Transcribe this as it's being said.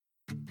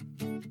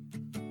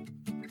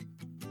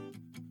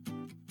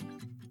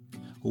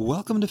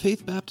Welcome to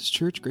Faith Baptist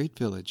Church Great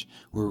Village,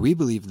 where we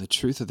believe in the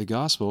truth of the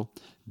gospel,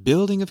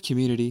 building of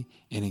community,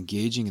 and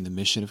engaging in the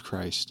mission of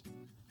Christ.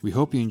 We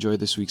hope you enjoy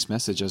this week's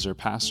message as our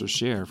pastors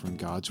share from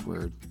God's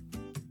Word.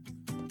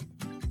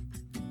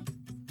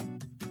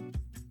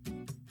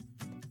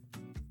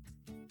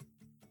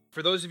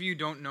 For those of you who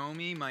don't know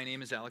me, my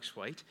name is Alex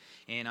White,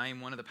 and I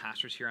am one of the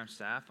pastors here on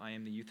staff. I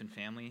am the youth and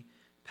family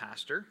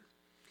pastor,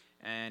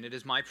 and it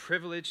is my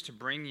privilege to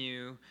bring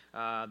you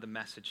the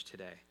message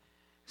today.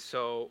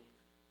 So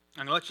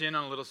I'm going to let you in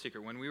on a little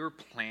secret. When we were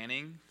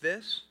planning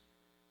this,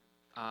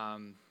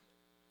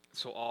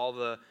 so all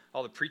the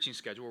preaching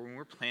schedule, when we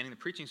were planning the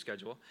preaching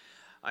schedule,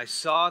 I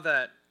saw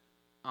that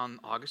on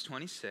August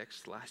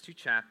 26th, the last two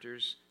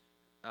chapters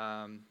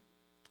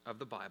of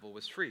the Bible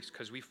was free,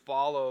 because we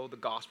follow the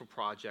Gospel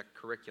Project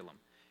curriculum.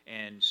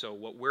 And so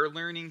what we're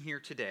learning here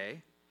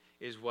today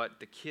is what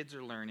the kids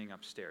are learning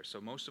upstairs.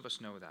 So most of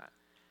us know that.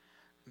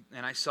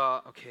 And I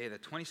saw, okay, the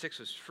 26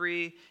 was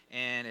free,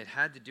 and it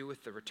had to do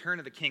with the return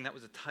of the king. That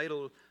was the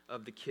title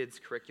of the kids'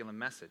 curriculum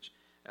message,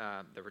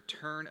 the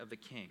return of the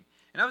king.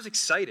 And I was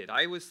excited.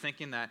 I was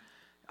thinking that,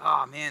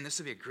 oh man, this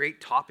would be a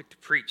great topic to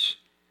preach.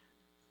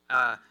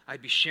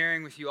 I'd be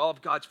sharing with you all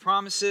of God's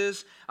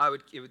promises,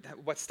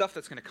 what stuff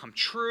that's going to come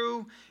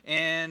true,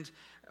 and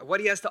what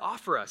he has to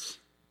offer us.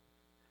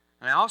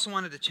 And I also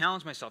wanted to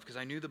challenge myself, because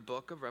I knew the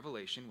book of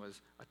Revelation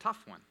was a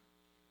tough one.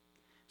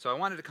 So I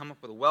wanted to come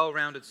up with a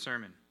well-rounded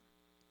sermon.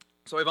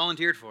 So I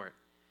volunteered for it.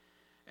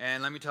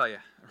 And let me tell you,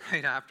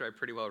 right after I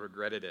pretty well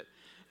regretted it.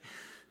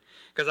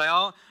 Because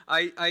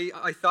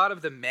I thought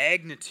of the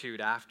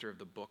magnitude after of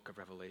the book of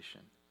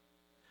Revelation.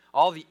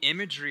 All the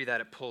imagery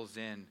that it pulls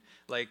in.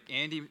 Like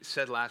Andy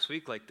said last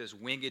week, like this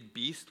winged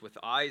beast with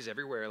eyes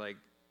everywhere. Like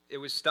it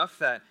was stuff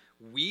that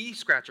we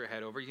scratch our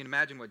head over. You can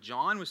imagine what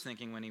John was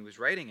thinking when he was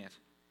writing it.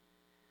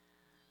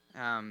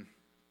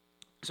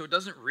 So it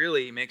doesn't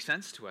really make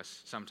sense to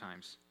us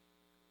sometimes.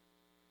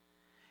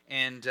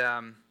 And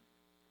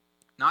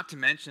not to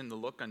mention the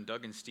look on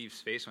Doug and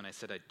Steve's face when I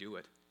said I'd do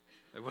it.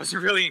 It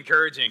wasn't really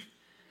encouraging.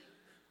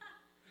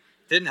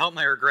 Didn't help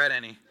my regret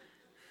any.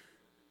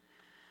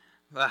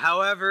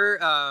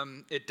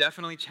 However, it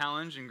definitely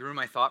challenged and grew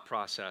my thought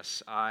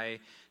process. I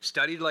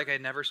studied like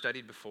I'd never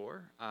studied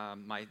before.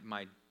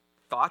 My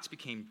thoughts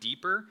became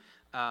deeper.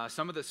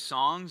 Some of the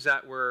songs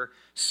that were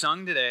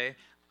sung today,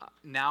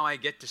 now I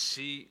get to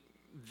see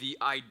the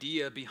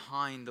idea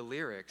behind the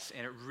lyrics,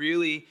 and it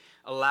really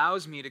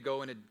allows me to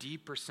go in a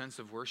deeper sense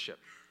of worship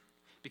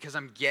because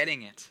I'm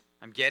getting it.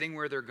 I'm getting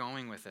where they're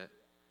going with it.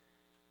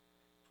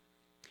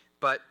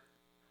 But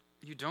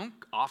you don't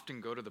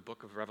often go to the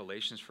book of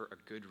Revelations for a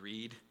good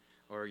read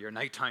or your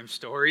nighttime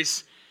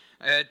stories.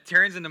 It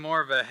turns into more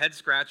of a head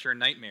scratcher and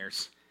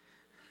nightmares.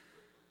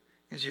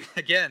 Because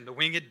again, the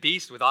winged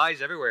beast with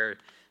eyes everywhere,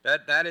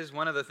 that is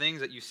one of the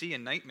things that you see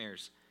in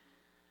nightmares.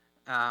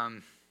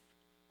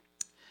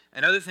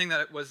 Another thing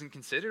that wasn't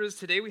considered is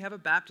today we have a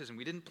baptism.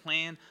 We didn't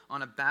plan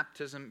on a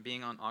baptism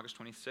being on August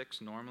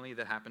 26th. Normally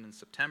that happened in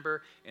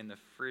September in the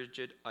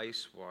frigid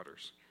ice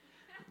waters.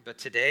 But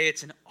today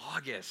it's in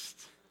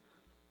August.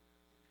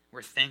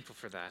 We're thankful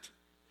for that.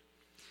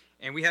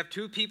 And we have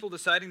two people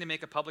deciding to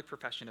make a public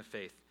profession of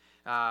faith.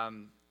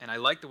 And I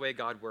like the way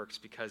God works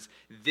because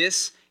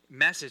this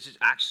message is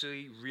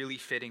actually really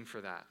fitting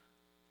for that.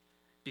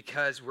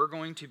 Because we're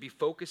going to be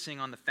focusing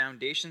on the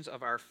foundations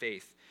of our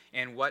faith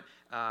and what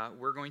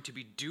we're going to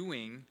be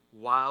doing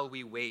while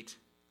we wait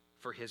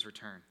for his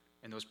return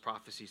and those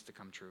prophecies to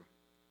come true.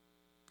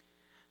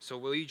 So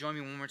will you join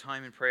me one more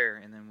time in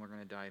prayer, and then we're going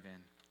to dive in.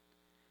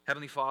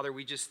 Heavenly Father,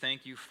 we just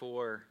thank you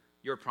for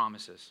your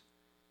promises.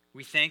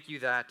 We thank you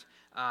that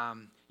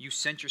you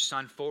sent your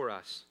Son for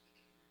us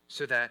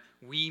so that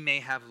we may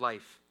have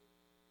life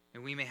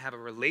and we may have a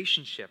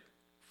relationship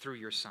through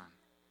your Son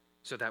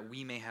so that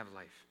we may have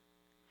life.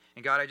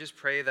 And God, I just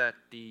pray that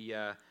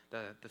the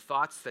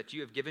thoughts that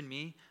you have given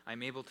me,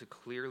 I'm able to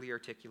clearly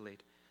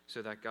articulate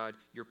so that, God,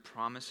 your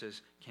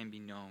promises can be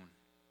known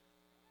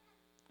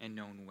and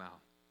known well.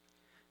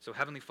 So,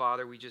 Heavenly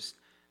Father, we just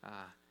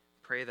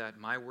pray that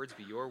my words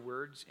be your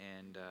words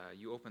and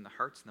you open the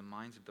hearts and the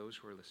minds of those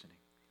who are listening.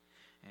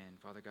 And,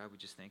 Father God, we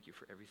just thank you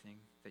for everything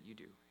that you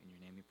do. In your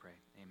name we pray.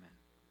 Amen.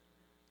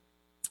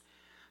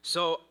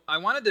 So, I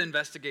wanted to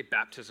investigate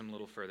baptism a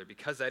little further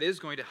because that is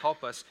going to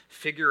help us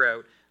figure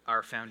out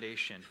our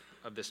foundation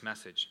of this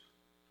message.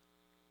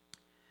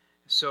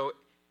 So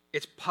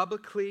it's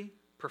publicly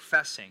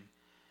professing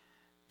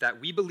that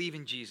we believe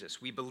in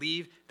Jesus. We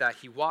believe that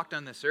he walked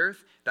on this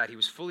earth, that he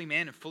was fully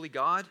man and fully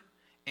God,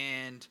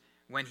 and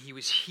when he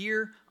was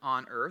here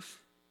on earth,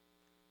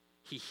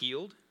 he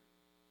healed,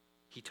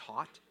 he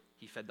taught,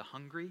 he fed the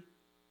hungry,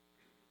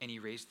 and he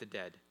raised the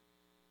dead.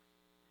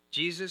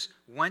 Jesus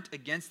went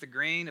against the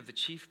grain of the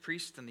chief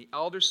priests and the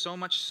elders, so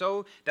much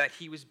so that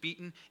he was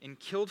beaten and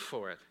killed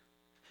for it,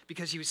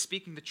 because he was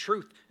speaking the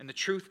truth, and the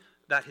truth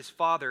that his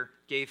Father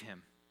gave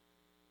him.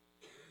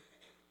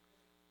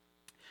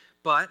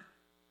 But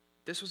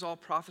this was all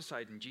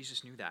prophesied, and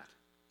Jesus knew that.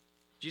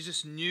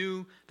 Jesus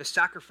knew the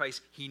sacrifice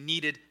he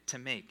needed to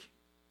make.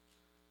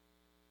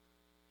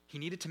 He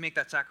needed to make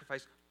that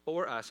sacrifice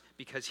for us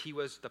because he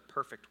was the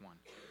perfect one.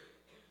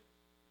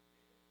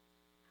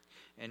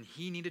 And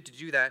he needed to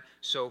do that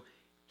so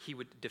he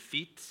would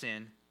defeat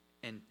sin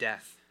and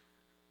death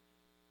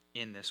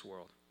in this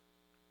world.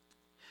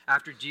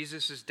 After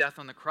Jesus' death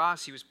on the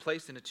cross, he was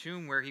placed in a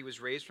tomb where he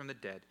was raised from the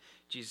dead.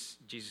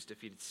 Jesus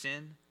defeated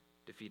sin,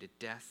 defeated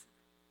death,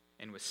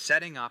 and was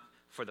setting up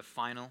for the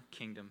final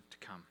kingdom to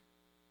come.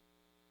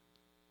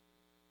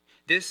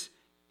 This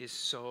is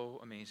so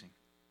amazing.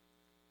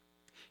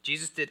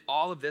 Jesus did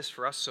all of this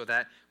for us so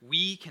that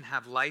we can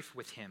have life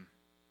with him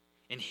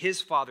in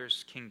his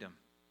Father's kingdom.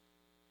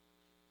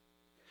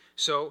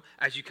 So,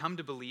 as you come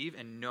to believe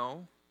and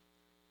know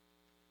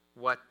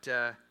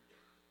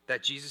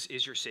that Jesus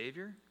is your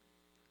Savior,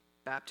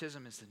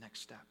 baptism is the next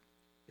step.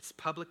 It's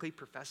publicly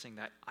professing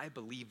that I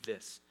believe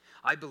this.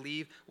 I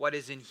believe what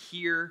is in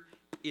here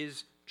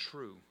is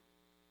true.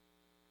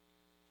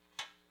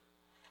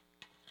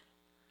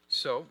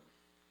 So,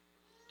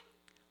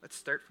 let's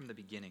start from the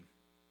beginning.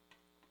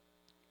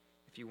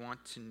 If you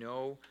want to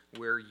know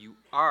where you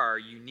are,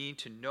 you need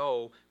to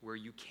know where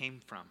you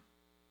came from.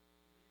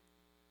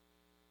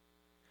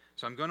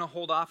 So I'm going to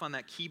hold off on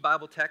that key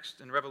Bible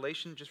text in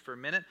Revelation just for a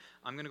minute.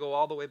 I'm going to go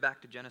all the way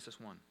back to Genesis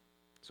 1.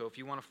 So if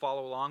you want to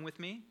follow along with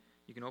me,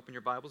 you can open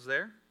your Bibles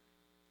there.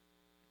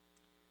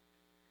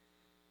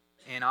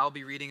 And I'll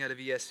be reading out of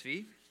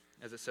ESV,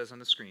 as it says on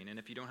the screen. And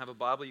if you don't have a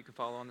Bible, you can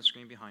follow on the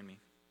screen behind me.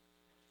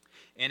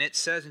 And it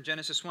says in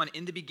Genesis 1,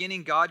 "In the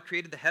beginning God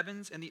created the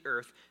heavens and the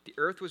earth. The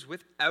earth was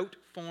without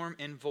form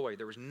and void."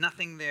 There was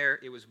nothing there,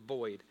 it was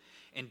void.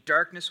 "And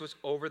darkness was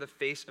over the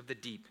face of the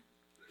deep.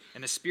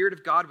 And the Spirit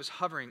of God was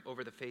hovering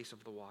over the face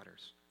of the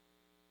waters."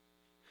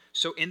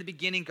 So in the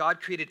beginning,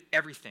 God created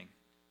everything.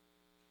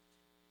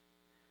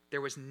 There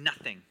was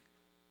nothing.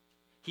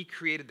 He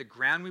created the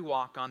ground we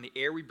walk on, the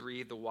air we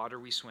breathe, the water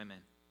we swim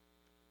in.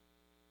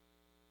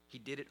 He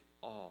did it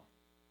all.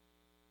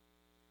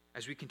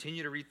 As we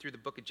continue to read through the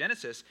book of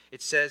Genesis,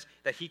 it says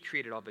that he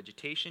created all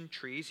vegetation,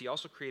 trees. He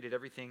also created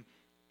everything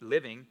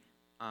living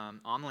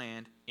on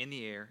land, in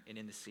the air, and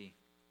in the sea.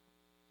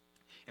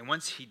 And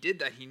once he did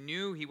that, he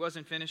knew he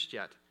wasn't finished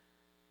yet.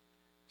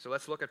 So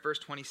let's look at verse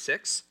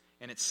 26,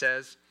 and it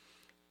says,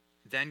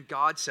 "Then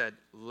God said,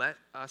 'Let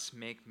us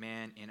make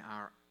man in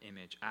our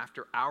image,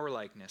 after our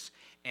likeness,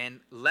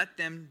 and let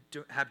them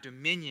have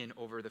dominion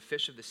over the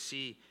fish of the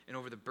sea, and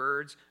over the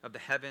birds of the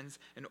heavens,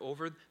 and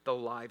over the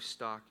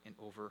livestock, and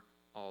over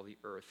all the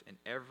earth, and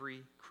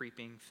every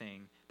creeping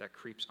thing that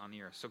creeps on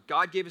the earth.'" So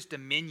God gave us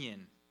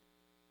dominion.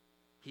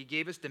 He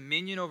gave us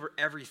dominion over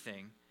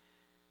everything.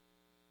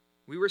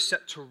 We were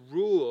set to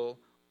rule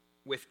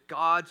with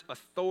God's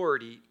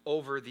authority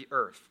over the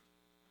earth.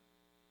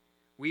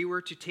 We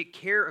were to take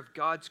care of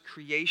God's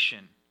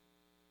creation.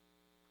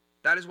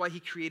 That is why he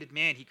created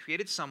man. He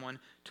created someone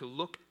to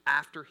look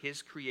after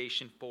his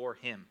creation for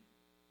him.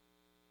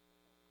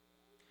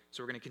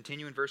 So we're going to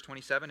continue in verse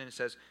 27, and it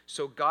says,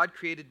 "So God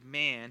created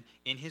man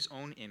in his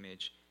own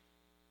image.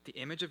 The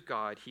image of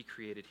God he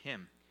created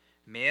him.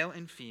 Male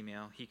and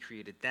female he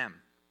created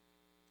them.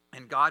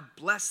 And God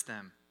blessed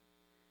them.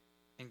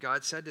 And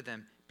God said to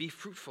them, 'Be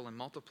fruitful and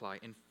multiply,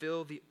 and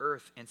fill the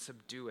earth and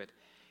subdue it,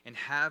 and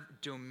have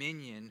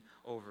dominion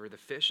over the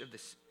fish of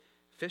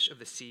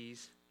the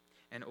seas,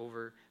 and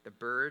over the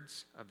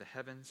birds of the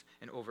heavens,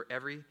 and over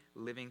every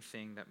living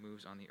thing that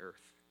moves on the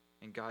earth.'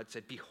 And God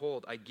said,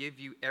 'Behold, I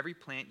give you every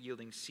plant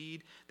yielding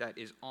seed that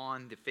is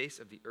on the face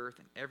of the earth,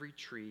 and every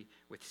tree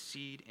with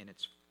seed in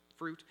its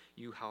fruit.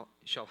 You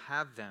shall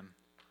have them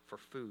for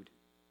food.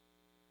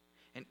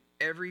 And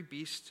every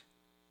beast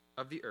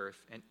of the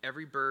earth, and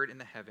every bird in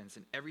the heavens,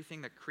 and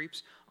everything that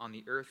creeps on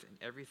the earth,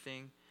 and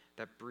everything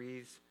that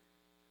breathes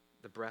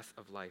the breath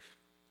of life.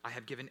 I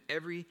have given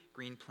every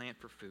green plant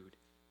for food.'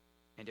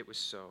 And it was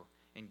so.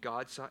 And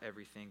God saw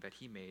everything that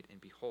he made,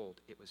 and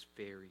behold, it was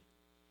very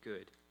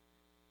good.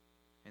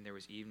 And there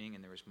was evening,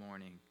 and there was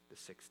morning, the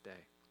sixth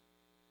day."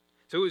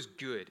 So it was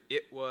good.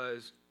 It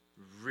was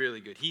really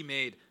good. He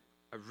made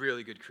a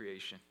really good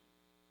creation.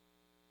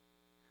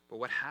 But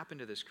what happened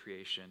to this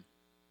creation?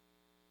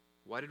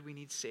 Why did we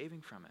need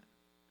saving from it?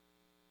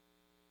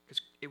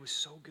 Because it was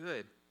so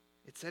good.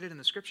 It said it in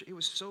the scripture. It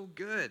was so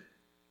good.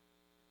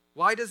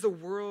 Why does the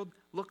world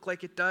look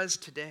like it does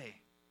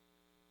today?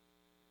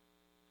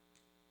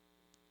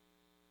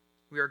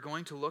 We are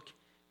going to look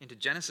into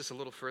Genesis a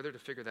little further to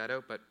figure that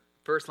out, but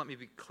first let me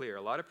be clear.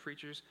 A lot of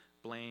preachers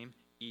blame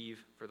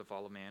Eve for the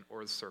fall of man,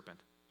 or the serpent.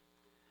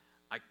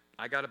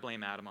 I got to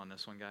blame Adam on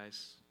this one,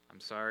 guys. I'm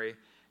sorry.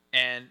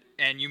 And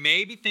you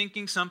may be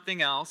thinking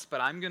something else,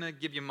 but I'm going to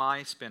give you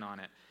my spin on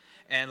it.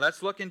 And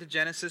let's look into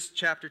Genesis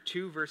chapter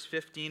 2, verse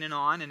 15 and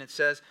on. And it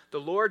says,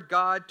 "The Lord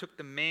God took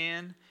the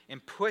man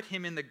and put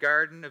him in the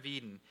Garden of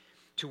Eden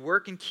to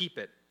work and keep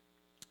it.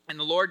 And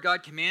the Lord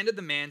God commanded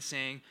the man,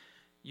 saying,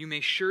 'You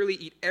may surely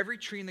eat every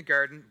tree in the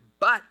garden,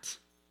 but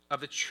of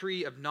the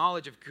tree of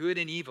knowledge of good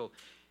and evil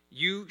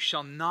you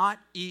shall not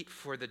eat,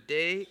 for the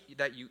day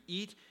that you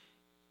eat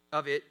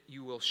of it,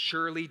 you will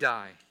surely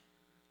die.'"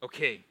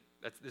 Okay.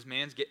 This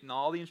man's getting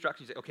all the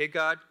instructions. He's like, "Okay,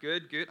 God,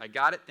 good, I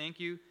got it,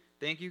 thank you.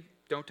 Thank you.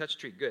 Don't touch the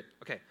tree. Good.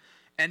 Okay.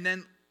 And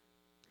then,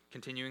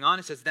 continuing on,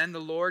 it says, then the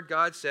Lord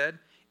God said,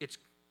 it's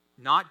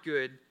not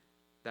good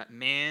that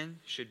man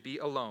should be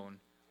alone.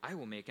 I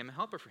will make him a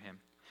helper for him.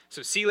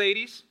 So see,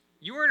 ladies,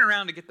 you weren't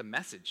around to get the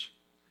message.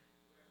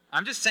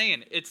 I'm just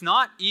saying, it's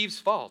not Eve's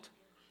fault.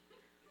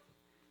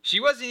 She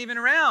wasn't even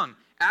around.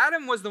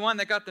 Adam was the one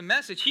that got the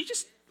message. He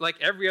just, like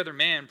every other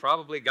man,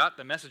 probably got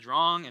the message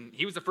wrong, and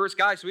he was the first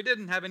guy, so he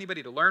didn't have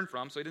anybody to learn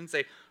from, so he didn't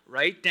say,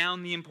 write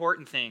down the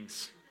important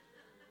things.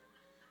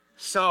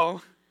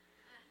 So,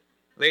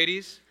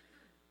 ladies,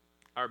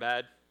 our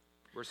bad.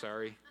 We're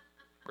sorry.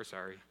 We're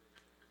sorry.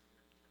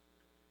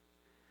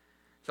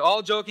 So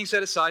all joking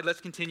set aside, let's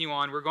continue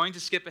on. We're going to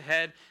skip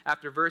ahead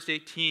after verse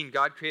 18.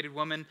 God created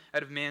woman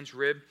out of man's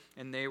rib,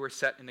 and they were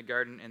set in the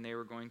garden, and here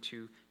we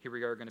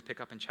are going to pick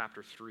up in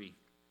chapter 3.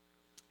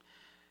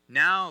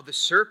 Now the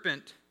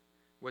serpent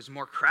was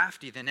more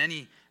crafty than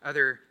any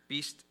other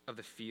beast of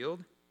the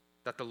field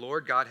that the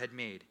Lord God had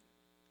made.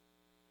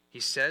 He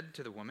said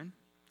to the woman,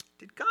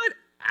 did God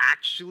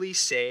actually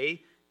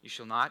say you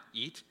shall not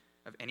eat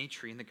of any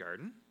tree in the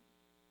garden?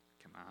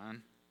 Come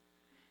on.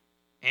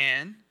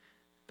 And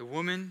the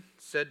woman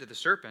said to the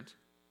serpent,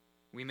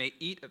 we may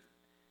eat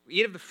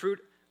of the fruit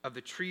of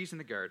the trees in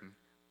the garden,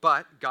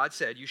 but God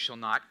said, you shall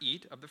not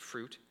eat of the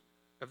fruit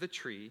of the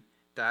tree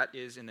that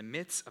is in the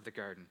midst of the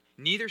garden,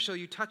 neither shall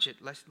you touch it,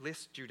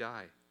 lest you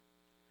die.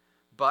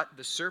 But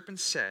the serpent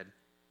said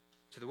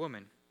to the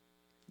woman,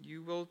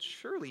 you will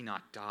surely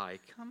not die.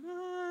 Come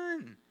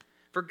on.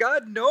 For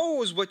God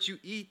knows what you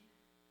eat.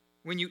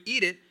 When you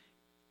eat it,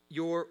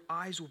 your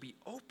eyes will be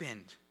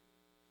opened,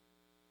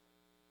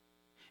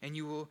 and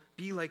you will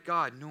be like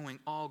God, knowing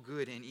all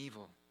good and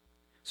evil.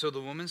 So the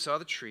woman saw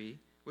the tree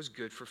was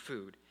good for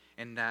food,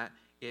 and that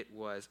it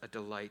was a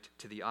delight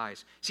to the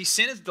eyes. See,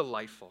 sin is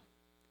delightful.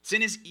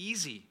 Sin is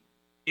easy.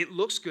 It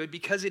looks good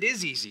because it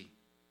is easy.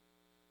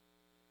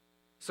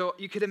 So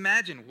you could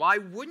imagine, why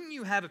wouldn't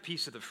you have a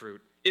piece of the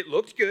fruit? It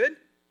looked good.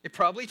 It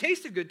probably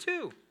tasted good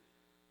too.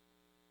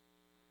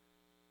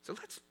 So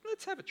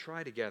let's have a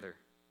try together.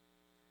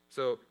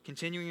 So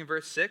continuing in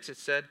verse 6, it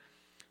said,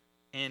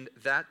 and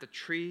that the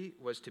tree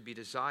was to be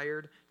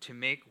desired to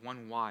make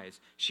one wise.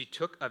 She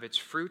took of its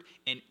fruit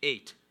and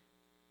ate.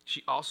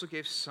 She also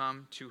gave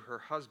some to her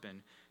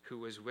husband who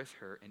was with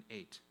her and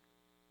ate.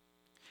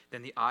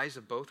 Then the eyes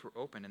of both were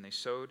opened, and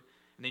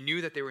they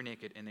knew that they were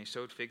naked, and they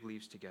sewed fig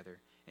leaves together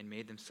and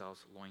made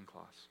themselves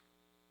loincloths.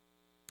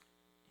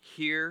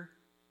 Here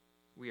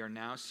we are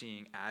now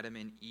seeing Adam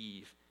and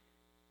Eve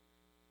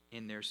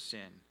in their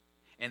sin,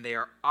 and they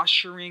are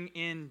ushering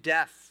in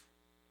death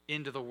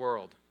into the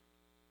world.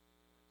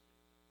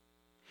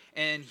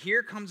 And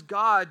here comes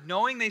God,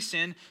 knowing they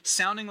sin,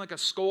 sounding like a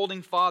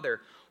scolding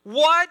father.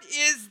 What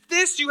is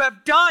this you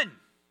have done?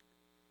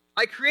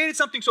 I created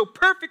something so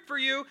perfect for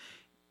you,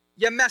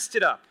 you messed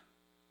it up.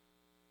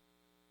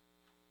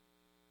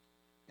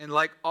 And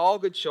like all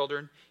good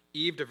children,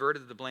 Eve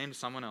diverted the blame to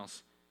someone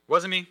else. It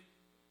wasn't me.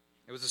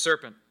 It was the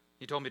serpent.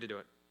 He told me to do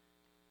it.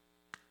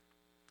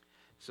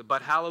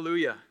 But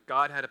hallelujah,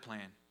 God had a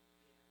plan.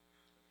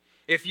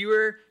 If you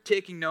were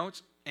taking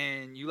notes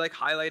and you like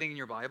highlighting in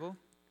your Bible,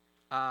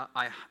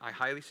 I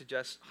highly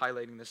suggest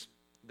highlighting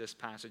this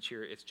passage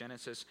here. It's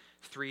Genesis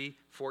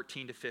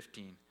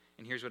 3:14-15.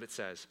 And here's what it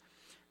says.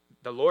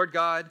 The Lord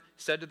God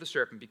said to the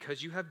serpent,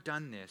 because you have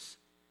done this,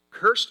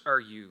 cursed are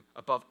you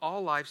above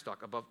all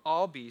livestock, above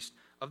all beasts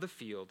of the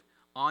field.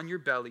 On your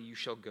belly you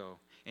shall go,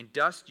 and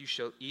dust you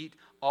shall eat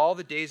all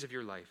the days of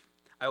your life.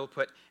 I will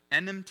put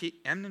enmity,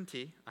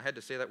 I had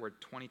to say that word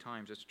 20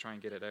 times just to try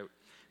and get it out,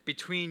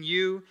 between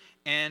you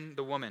and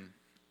the woman.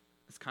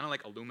 It's kind of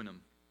like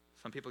aluminum.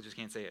 Some people just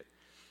can't say it.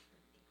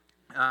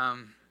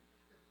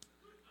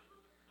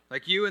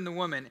 Like you and the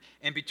woman,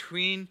 and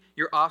between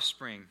your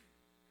offspring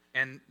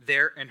and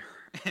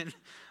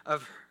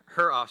of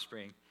her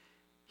offspring,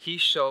 he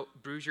shall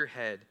bruise your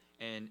head,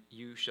 and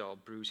you shall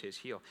bruise his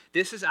heel.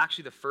 This is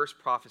actually the first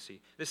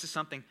prophecy. This is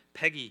something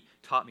Peggy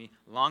taught me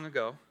long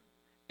ago,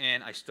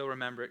 and I still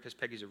remember it because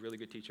Peggy's a really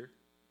good teacher.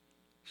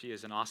 She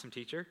is an awesome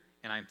teacher,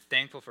 and I'm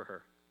thankful for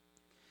her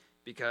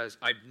because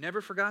I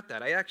never forgot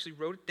that. I actually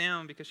wrote it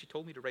down because she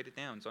told me to write it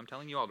down, so I'm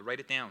telling you all to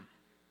write it down.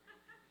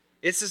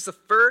 This is the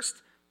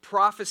first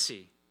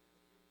prophecy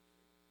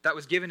that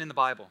was given in the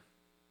Bible.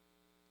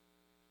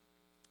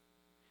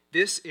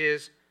 This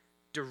is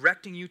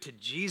directing you to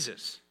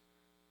Jesus.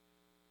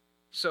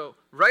 So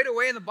right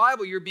away in the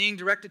Bible, you're being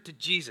directed to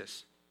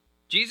Jesus.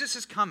 Jesus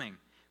is coming.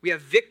 We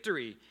have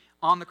victory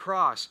on the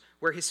cross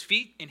where his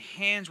feet and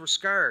hands were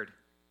scarred.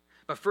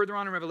 But further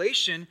on in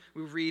Revelation,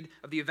 we read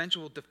of the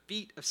eventual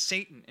defeat of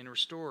Satan and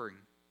restoring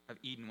of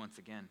Eden once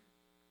again.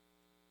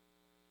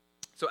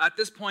 So at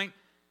this point,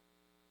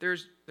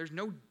 there's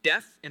no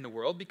death in the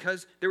world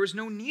because there was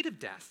no need of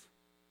death.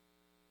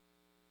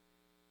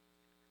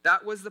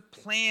 That was the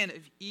plan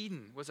of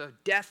Eden, was a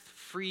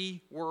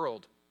death-free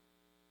world.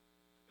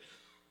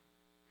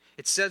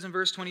 It says in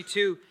verse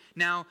 22,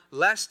 now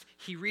lest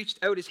he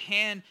reached out his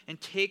hand and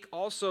take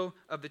also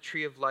of the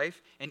tree of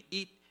life and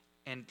eat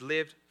and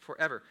lived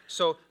forever.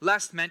 So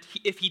lest meant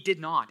if he did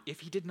not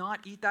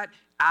eat that,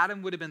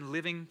 Adam would have been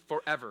living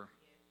forever.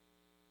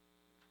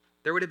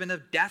 There would have been a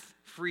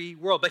death-free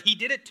world, but he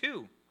did it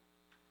too.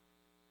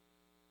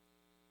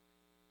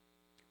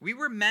 We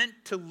were meant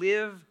to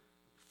live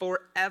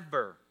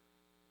forever.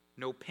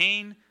 No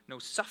pain, no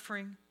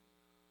suffering,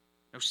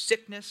 no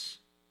sickness,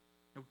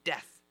 no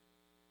death.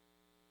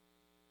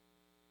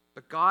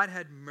 But God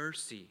had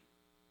mercy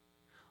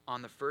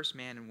on the first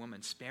man and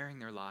woman, sparing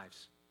their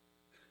lives,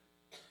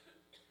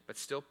 but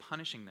still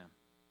punishing them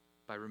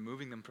by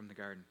removing them from the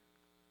garden.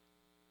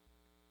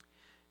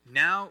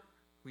 Now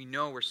we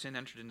know where sin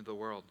entered into the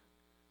world,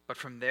 but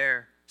from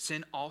there,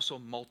 sin also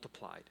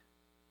multiplied.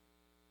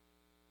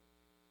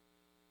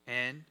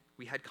 And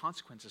we had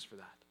consequences for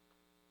that.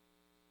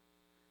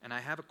 And I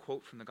have a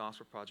quote from the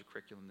Gospel Project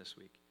curriculum this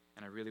week,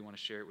 and I really want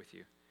to share it with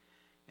you.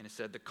 And it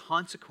said, the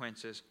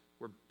consequences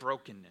were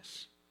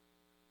brokenness.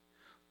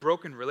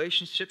 Broken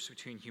relationships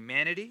between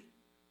humanity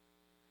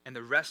and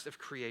the rest of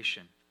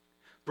creation.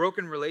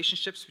 Broken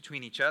relationships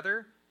between each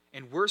other,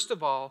 and worst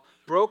of all,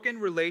 broken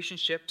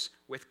relationships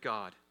with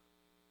God.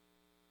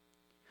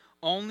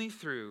 Only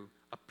through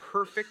a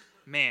perfect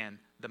man,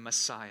 the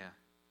Messiah,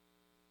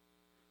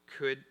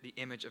 could the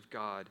image of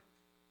God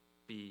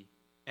be,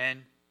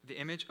 and the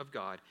image of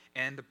God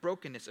and the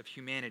brokenness of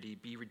humanity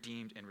be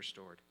redeemed and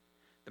restored.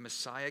 The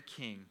Messiah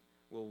King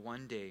will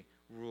one day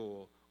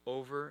rule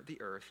over the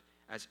earth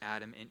as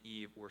Adam and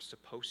Eve were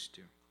supposed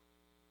to.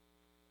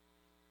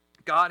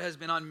 God has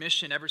been on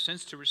mission ever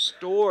since to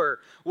restore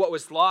what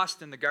was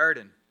lost in the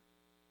garden.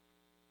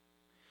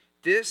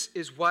 This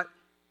is what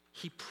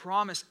he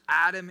promised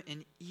Adam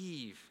and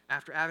Eve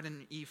after Adam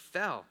and Eve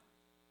fell.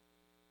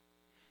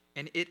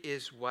 And it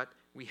is what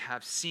we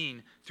have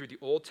seen through the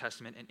Old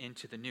Testament and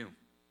into the New.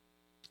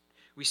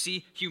 We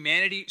see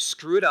humanity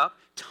screw it up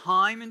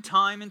time and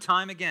time and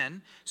time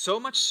again, so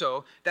much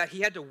so that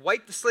he had to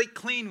wipe the slate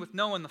clean with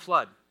Noah in the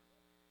flood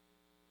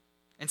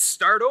and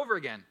start over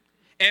again.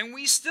 And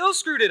we still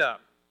screwed it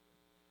up.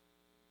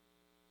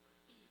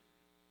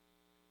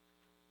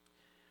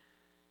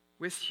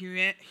 With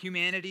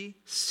humanity,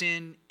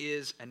 sin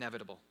is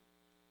inevitable.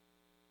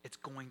 It's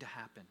going to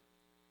happen.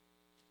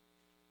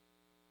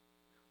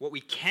 What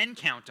we can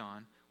count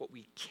on, I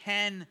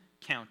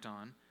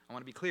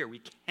want to be clear,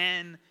 we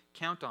can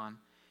count on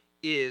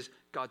is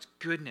God's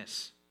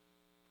goodness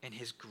and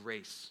his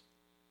grace.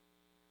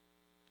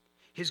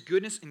 His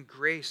goodness and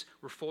grace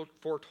were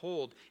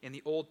foretold in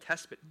the Old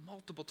Testament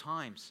multiple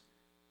times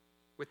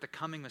with the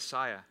coming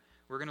Messiah.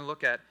 We're going to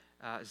look at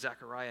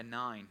Zechariah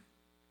 9.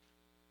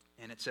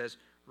 And it says,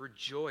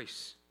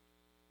 rejoice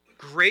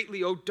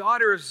greatly, O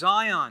daughter of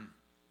Zion.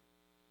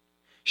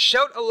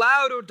 Shout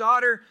aloud, O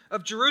daughter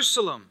of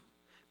Jerusalem.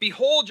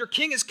 Behold, your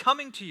king is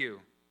coming to you.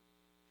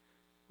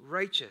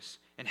 Righteous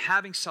and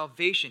having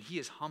salvation, he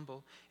is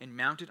humble and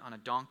mounted on a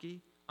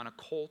donkey, on a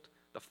colt,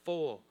 the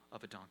foal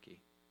of a donkey.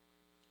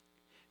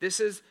 This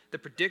is the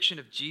prediction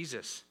of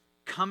Jesus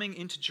coming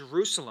into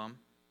Jerusalem,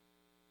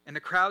 and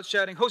the crowd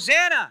shouting,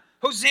 Hosanna!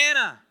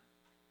 Hosanna!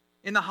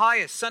 In the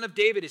highest, Son of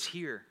David is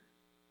here.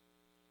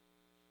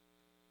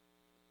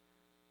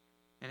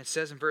 And it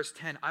says in verse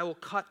 10, I will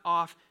cut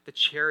off the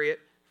chariot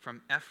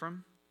from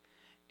Ephraim,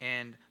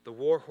 and the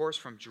war horse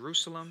from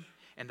Jerusalem,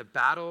 and the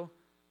battle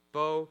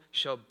bow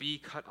shall be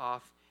cut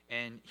off,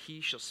 and he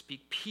shall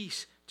speak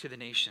peace to the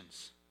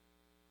nations.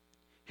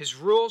 His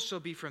rule shall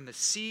be from the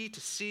sea to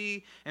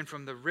sea, and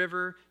from the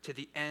river to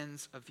the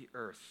ends of the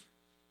earth.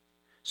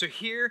 So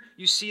here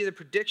you see the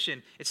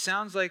prediction. It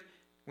sounds like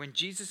when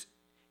Jesus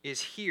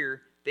is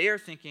here, they are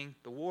thinking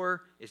the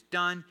war is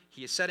done.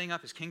 He is setting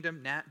up his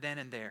kingdom then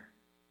and there.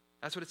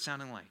 That's what it's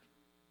sounding like.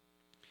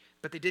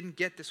 But they didn't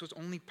get this was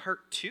only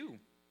part 2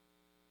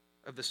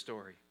 of the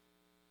story.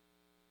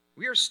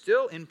 We are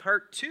still in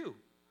part 2.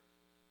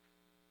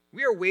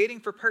 We are waiting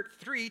for part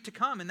 3 to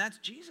come, and that's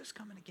Jesus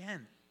coming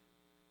again.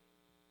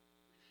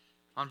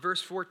 On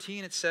verse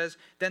 14 it says,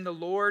 then the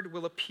Lord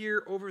will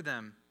appear over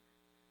them,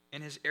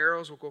 and his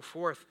arrows will go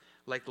forth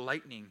like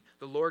lightning.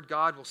 The Lord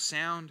God will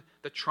sound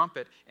the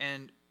trumpet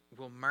and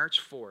will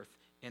march forth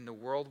in the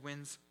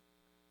whirlwinds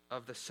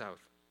of the south.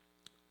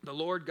 The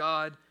Lord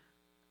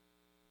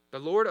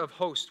of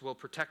hosts will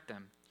protect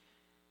them,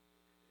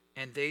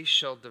 and they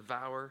shall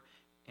devour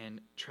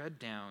and tread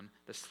down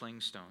the sling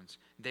stones.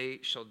 They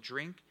shall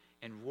drink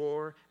and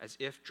roar as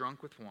if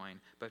drunk with wine,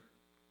 but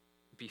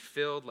be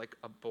filled like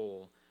a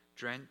bowl,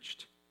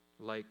 drenched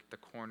like the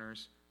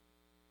corners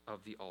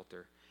of the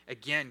altar.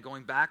 Again,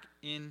 going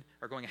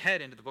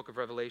ahead into the book of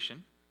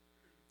Revelation,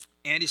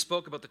 Andy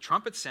spoke about the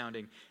trumpet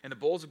sounding and the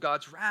bowls of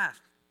God's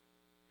wrath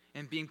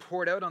and being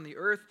poured out on the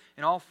earth,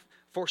 and all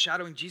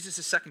foreshadowing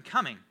Jesus' second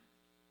coming.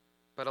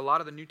 But a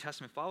lot of the New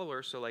Testament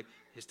followers, so like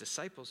his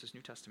disciples, his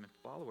New Testament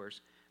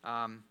followers,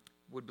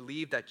 would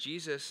believe that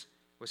Jesus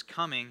was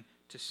coming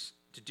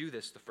to do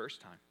this the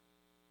first time.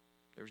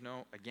 There was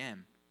no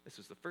again. This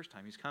was the first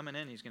time. He's coming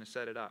in, he's going to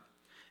set it up.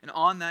 And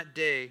on that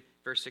day,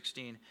 verse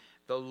 16,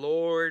 the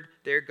Lord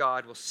their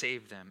God will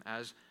save them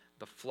as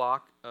the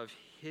flock of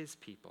his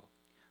people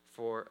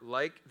For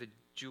like the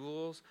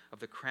jewels of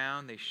the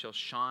crown, they shall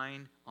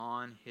shine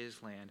on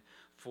his land.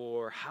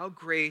 For how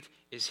great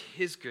is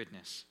his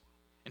goodness,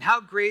 and how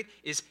great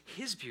is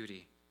his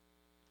beauty.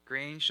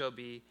 Grain shall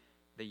be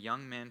the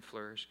young men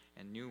flourish,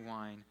 and new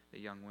wine the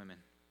young women.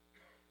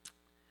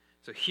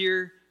 So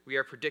here we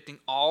are predicting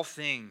all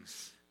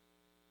things,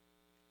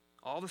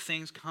 all the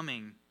things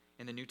coming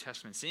in the New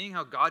Testament, seeing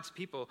how God's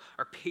people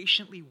are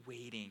patiently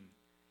waiting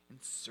and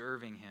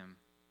serving him.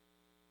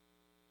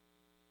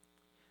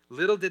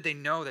 Little did they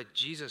know that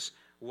Jesus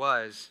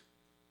was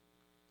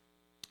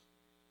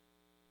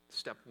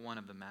step one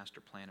of the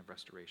master plan of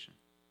restoration.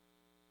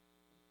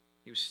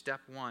 He was step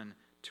one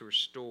to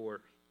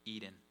restore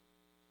Eden.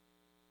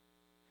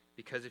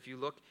 Because if you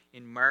look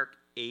in Mark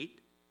 8,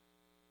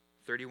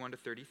 31 to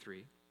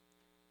 33,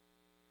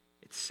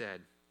 it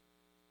said,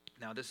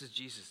 now this is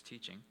Jesus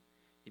teaching.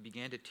 He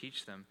began to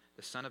teach them,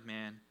 the Son of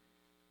Man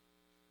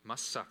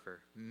must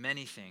suffer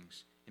many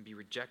things and be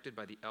rejected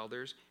by the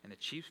elders and the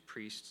chief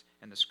priests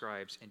and the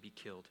scribes and be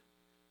killed.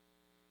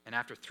 And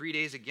after 3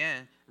 days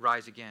again,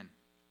 rise again.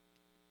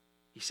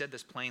 He said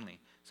this plainly.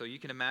 So you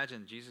can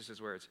imagine Jesus'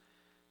 words.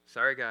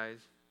 Sorry guys,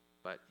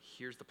 but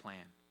here's the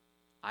plan.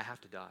 I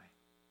have to die.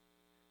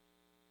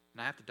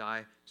 And I have to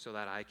die so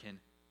that I can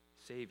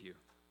save you.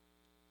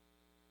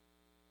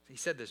 He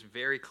said this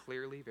very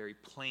clearly, very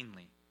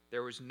plainly.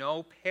 There was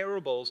no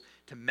parables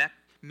to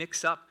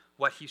mix up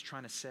what he's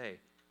trying to say.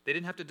 They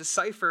didn't have to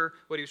decipher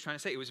what he was trying to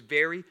say. It was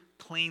very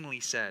plainly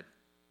said.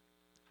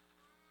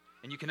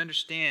 And you can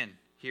understand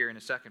here in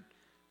a second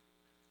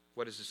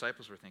what his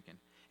disciples were thinking.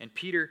 And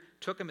Peter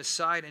took him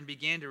aside and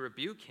began to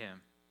rebuke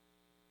him.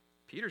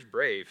 Peter's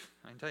brave,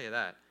 I can tell you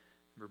that.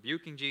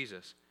 Rebuking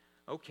Jesus.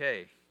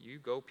 Okay, you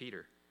go,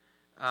 Peter.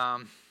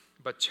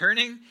 But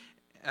turning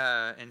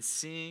and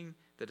seeing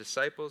the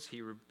disciples,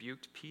 he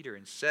rebuked Peter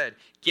and said,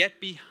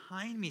 get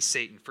behind me,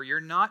 Satan, for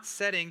you're not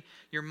setting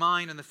your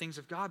mind on the things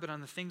of God, but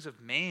on the things of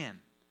man.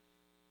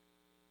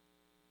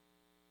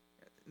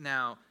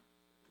 Now,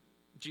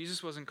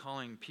 Jesus wasn't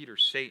calling Peter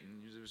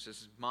Satan. It was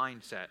just his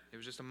mindset. It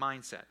was just a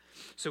mindset.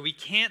 So we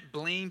can't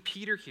blame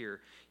Peter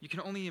here. You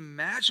can only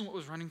imagine what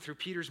was running through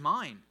Peter's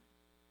mind.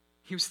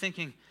 He was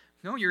thinking,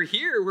 no, you're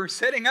here. We're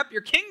setting up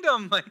your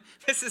kingdom. Like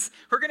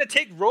we're going to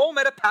take Rome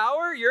at a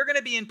power. You're going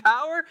to be in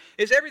power.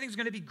 Everything's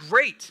going to be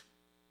great.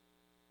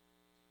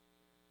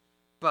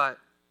 But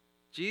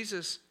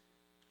Jesus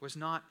was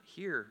not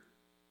here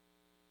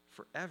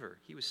forever.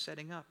 He was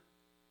setting up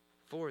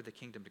for the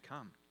kingdom to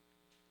come.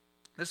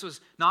 This was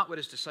not what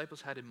his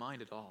disciples had in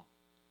mind at all.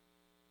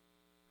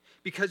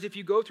 Because if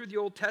you go through the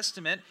Old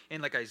Testament,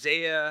 in like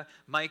Isaiah,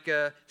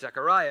 Micah,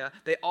 Zechariah,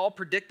 they all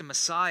predict the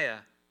Messiah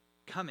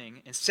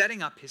coming and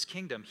setting up his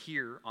kingdom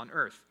here on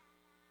earth.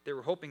 They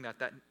were hoping that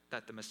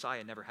the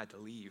Messiah never had to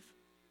leave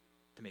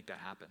to make that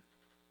happen.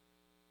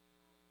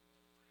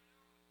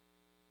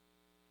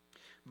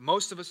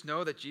 Most of us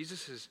know that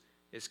Jesus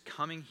is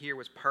coming here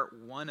was part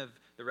one of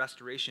the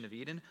restoration of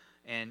Eden,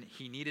 and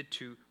he needed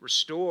to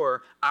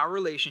restore our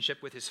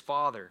relationship with his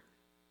Father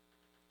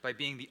by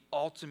being the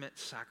ultimate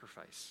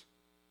sacrifice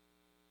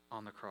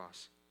on the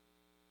cross.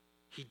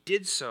 He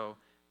did so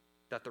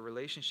that the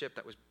relationship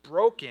that was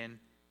broken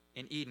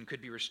in Eden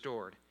could be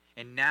restored.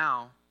 And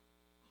now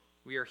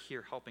we are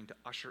here helping to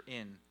usher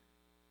in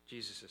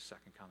Jesus'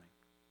 second coming.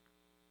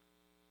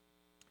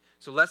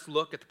 So let's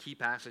look at the key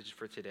passage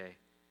for today.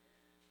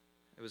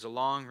 It was a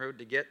long road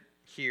to get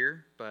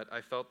here, but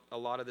I felt a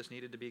lot of this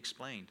needed to be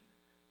explained.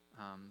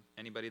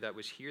 Anybody that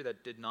was here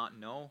that did not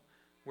know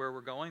where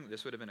we're going,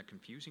 this would have been a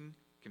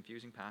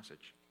confusing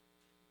passage.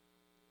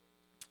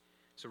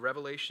 So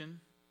Revelation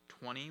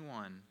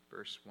 21,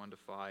 verse 1 to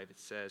 5, it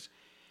says,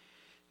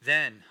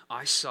 then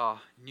I saw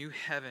new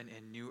heaven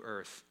and new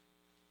earth.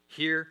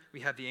 Here we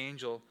have the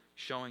angel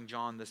showing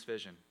John this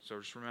vision. So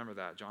just remember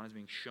that. John is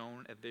being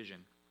shown a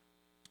vision.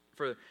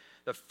 For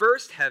the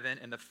first heaven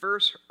and the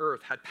first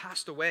earth had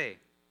passed away.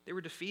 They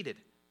were defeated.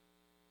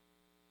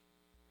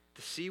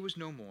 The sea was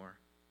no more.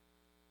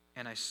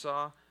 And I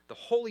saw the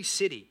holy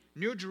city,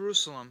 New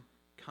Jerusalem,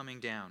 coming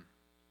down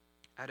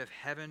out of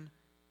heaven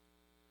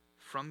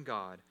from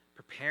God,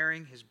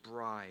 preparing his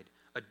bride,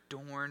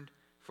 adorned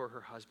for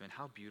her husband.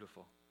 How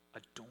beautiful.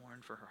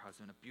 Adorned for her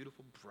husband, a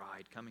beautiful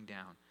bride coming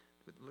down.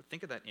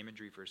 Think of that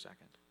imagery for a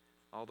second.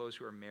 All those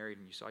who are married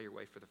and you saw your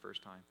wife for the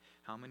first time,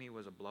 how many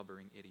was a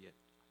blubbering idiot?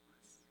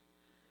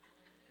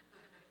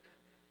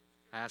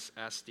 Ask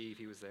Steve,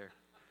 he was there.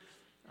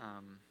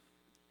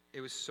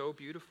 It was so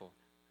beautiful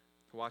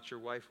to watch your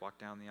wife walk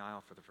down the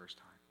aisle for the first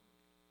time.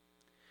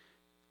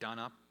 Done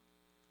up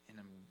in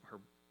her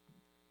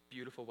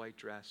beautiful white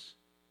dress.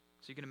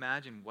 So you can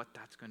imagine what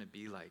that's going to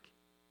be like.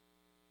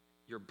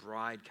 Your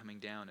bride coming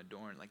down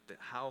adorned, like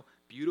how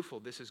beautiful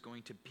this is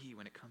going to be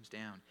when it comes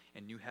down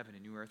and new heaven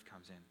and new earth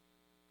comes in.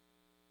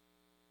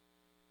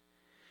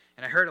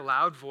 And I heard a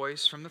loud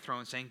voice from the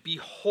throne saying,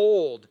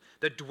 behold,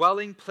 the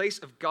dwelling place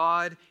of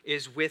God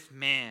is with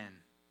man.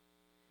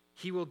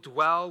 He will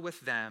dwell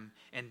with them,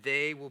 and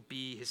they will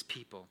be his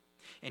people.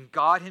 And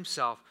God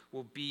himself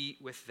will be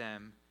with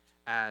them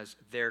as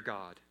their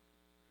God.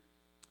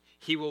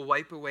 He will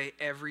wipe away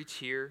every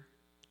tear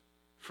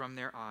from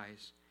their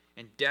eyes,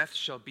 and death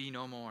shall be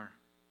no more.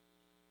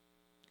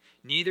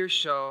 Neither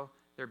shall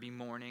there be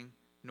mourning,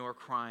 nor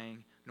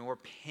crying, nor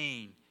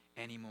pain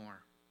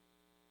anymore.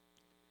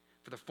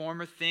 For the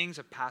former things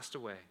have passed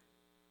away.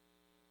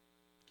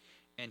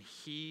 And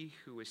he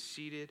who was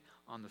seated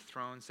on the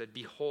throne said,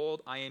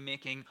 Behold, I am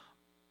making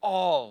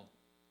all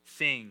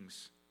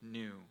things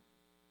new.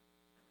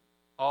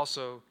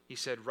 Also, he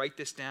said, Write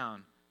this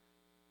down,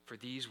 for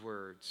these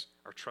words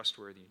are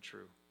trustworthy and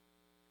true.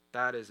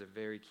 That is a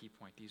very key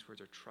point. These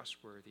words are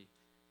trustworthy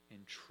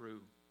and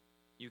true.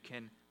 You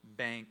can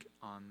bank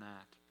on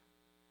that.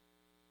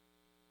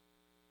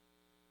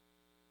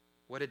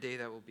 What a day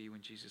that will be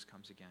when Jesus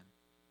comes again.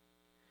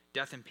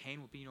 Death and pain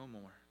will be no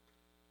more.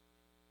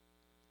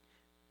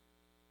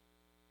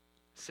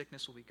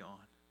 Sickness will be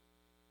gone.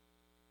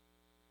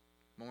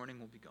 Mourning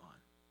will be gone.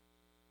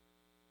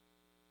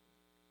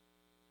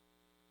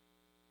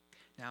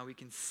 Now we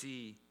can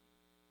see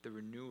the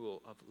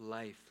renewal of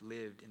life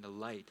lived in the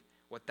light,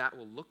 what that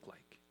will look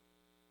like.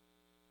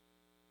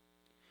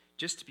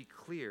 Just to be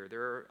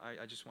clear,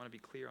 I just want to be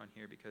clear on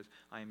here because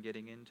I am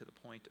getting into the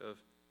point of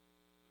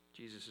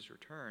Jesus'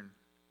 return.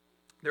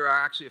 There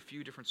are actually a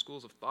few different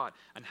schools of thought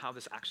on how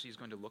this actually is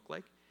going to look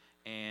like,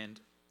 and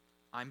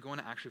I'm going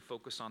to actually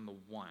focus on the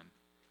one,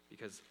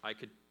 because I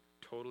could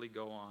totally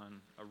go on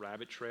a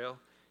rabbit trail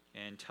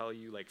and tell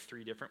you like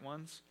 3 different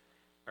ones,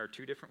 or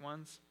 2 different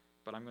ones,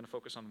 but I'm going to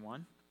focus on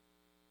one.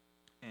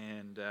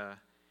 And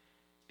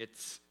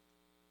it's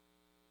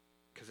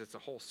because it's a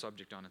whole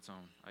subject on its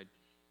own.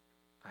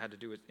 I had to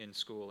do it in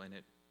school, and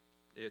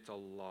it's a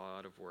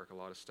lot of work, a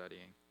lot of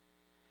studying.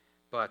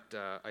 But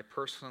I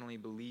personally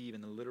believe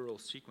in the literal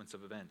sequence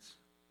of events.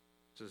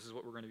 So this is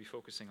what we're going to be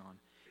focusing on,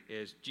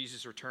 is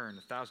Jesus' return,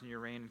 the 1,000-year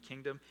reign and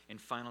kingdom, and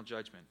final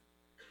judgment.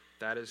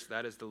 That is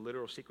the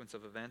literal sequence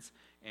of events.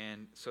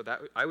 And so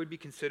that I would be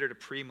considered a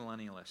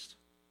premillennialist.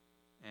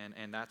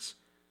 And that's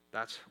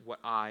what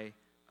I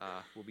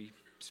will be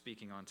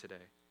speaking on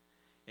today.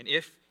 And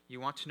if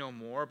you want to know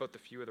more about the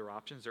few other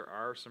options, there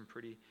are some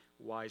pretty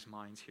wise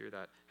minds here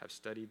that have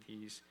studied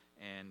these,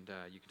 and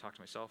you can talk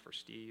to myself or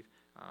Steve.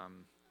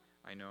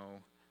 I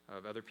know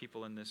of other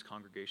people in this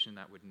congregation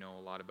that would know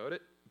a lot about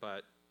it,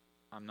 but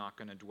I'm not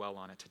going to dwell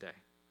on it today.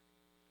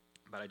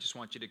 But I just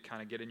want you to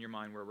kind of get in your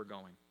mind where we're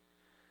going.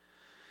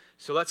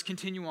 So let's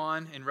continue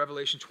on in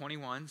Revelation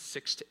 21,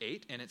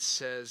 6-8, and it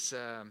says,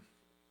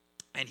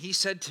 And he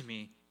said to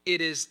me,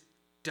 It is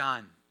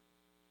done.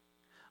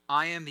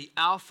 I am the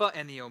Alpha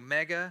and the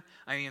Omega.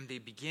 I am the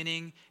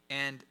beginning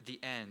and the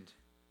end.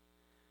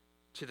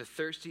 To the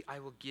thirsty I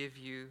will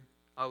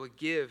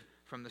give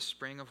from the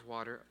spring of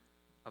water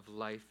of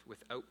life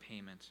without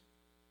payment.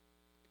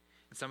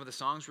 And some of the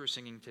songs we're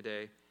singing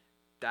today,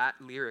 that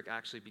lyric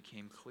actually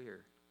became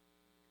clear.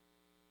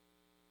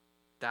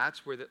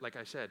 That's where, like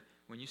I said,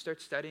 when you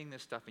start studying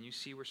this stuff and you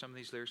see where some of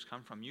these lyrics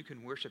come from, you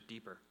can worship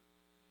deeper.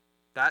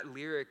 That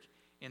lyric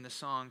in the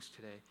songs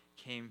today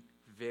came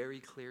very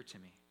clear to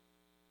me.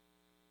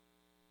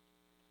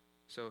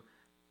 So,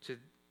 to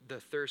the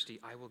thirsty,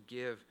 I will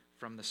give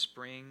from the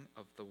spring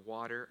of the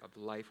water of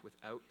life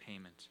without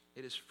payment.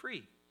 It is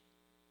free.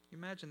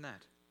 Imagine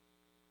that.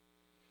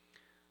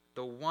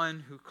 The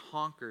one who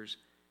conquers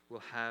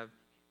will have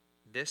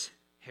this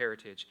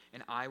heritage,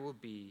 and I will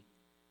be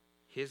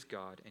his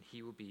God, and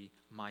he will be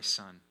my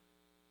son.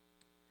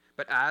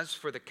 But as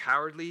for the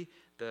cowardly,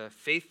 the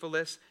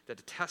faithless, the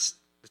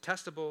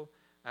detestable,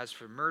 as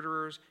for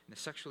murderers and the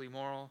sexually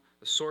immoral,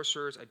 the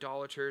sorcerers,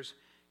 idolaters,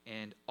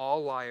 and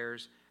all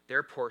liars,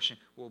 their portion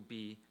will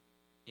be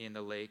in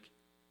the lake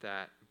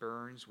that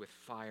burns with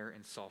fire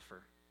and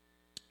sulfur,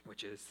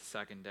 which is the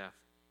second death.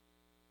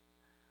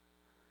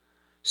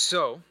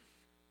 So,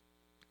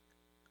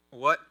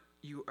 what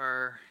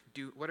are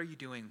you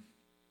doing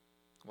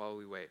while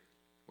we wait?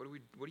 What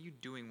are you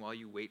doing while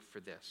you wait for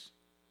this?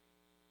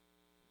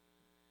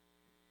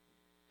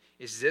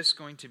 Is this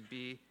going to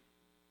be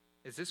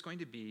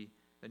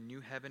a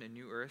new heaven and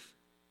new earth,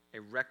 a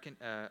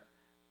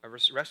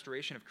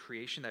restoration of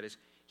creation that is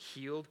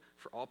healed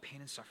for all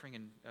pain and suffering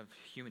of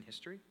human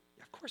history?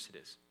 Yeah, of course it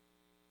is.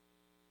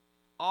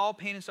 All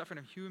pain and suffering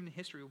of human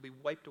history will be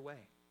wiped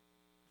away.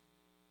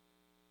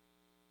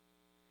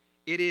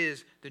 It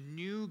is the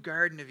new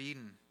Garden of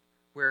Eden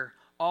where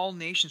all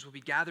nations will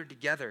be gathered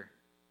together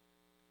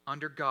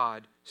under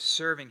God,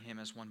 serving him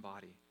as one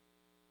body.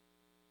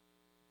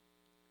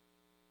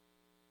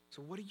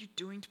 So what are you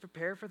doing to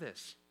prepare for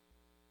this?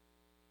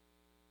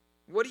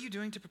 What are you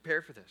doing to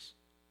prepare for this?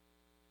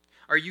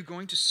 Are you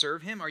going to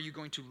serve him? Are you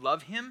going to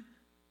love him?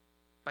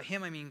 By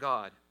him, I mean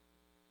God.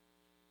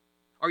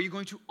 Are you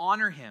going to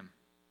honor him?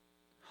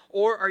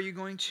 Or are you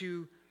going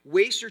to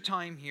waste your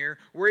time here,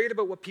 worried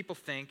about what people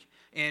think,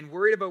 and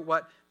worried about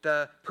what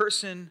the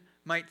person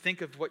might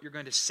think of what you're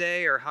going to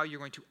say or how you're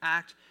going to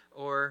act,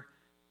 or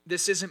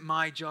this isn't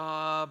my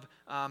job,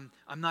 I'm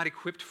not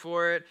equipped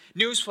for it?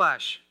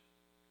 Newsflash,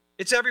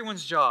 it's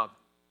everyone's job.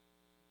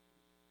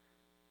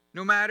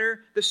 No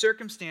matter the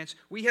circumstance,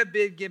 we have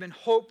been given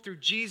hope through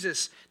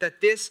Jesus that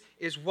this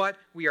is what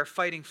we are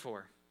fighting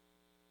for.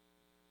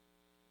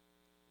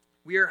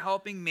 We are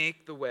helping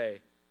make the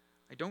way.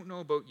 I don't know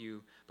about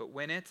you, but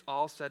when it's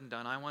all said and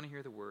done, I want to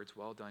hear the words,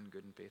 "Well done,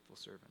 good and faithful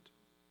servant."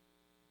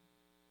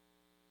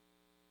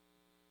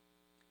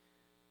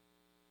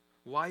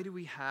 Why do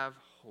we have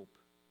hope?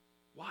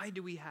 Why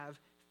do we have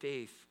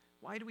faith?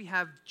 Why do we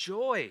have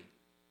joy?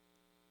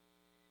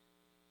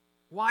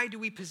 Why do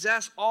we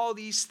possess all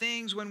these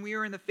things when we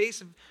are in the face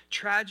of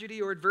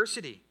tragedy or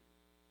adversity?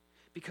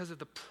 Because of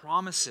the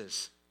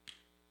promises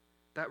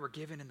that were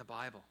given in the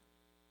Bible.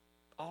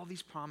 All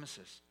these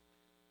promises.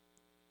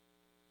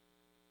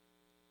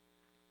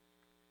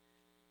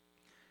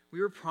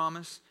 We were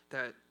promised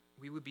that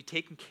we would be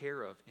taken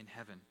care of in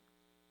heaven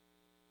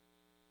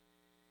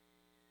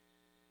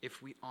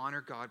if we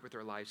honor God with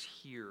our lives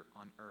here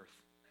on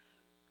earth.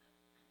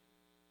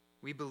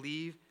 We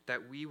believe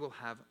that we will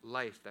have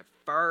life that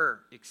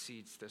far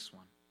exceeds this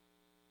one.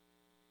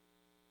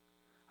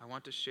 I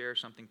want to share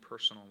something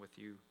personal with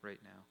you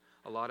right now.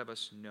 A lot of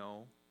us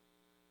know,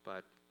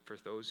 but for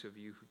those of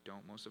you who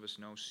don't, most of us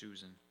know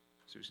Susan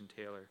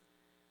Taylor,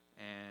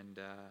 and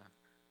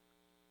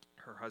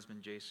her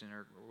husband Jason,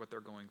 or what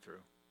they're going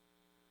through.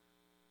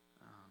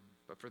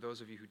 But for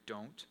those of you who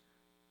don't,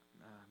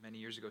 many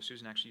years ago,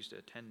 Susan actually used to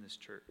attend this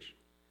church.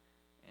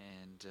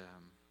 And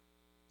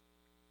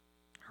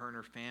her and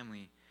her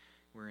family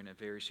were in a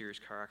very serious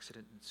car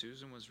accident, and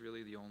Susan was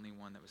really the only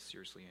one that was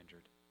seriously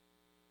injured.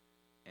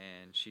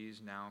 And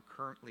she's now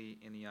currently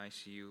in the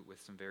ICU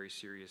with some very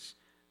serious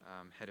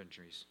head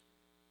injuries.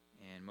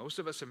 And most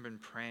of us have been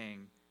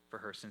praying for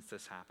her since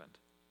this happened.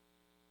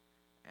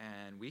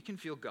 And we can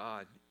feel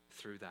God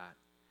through that.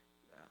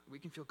 We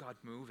can feel God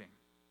moving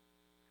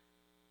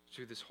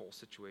through this whole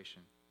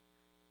situation.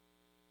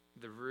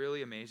 The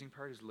really amazing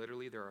part is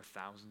literally there are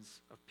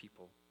thousands of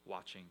people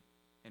watching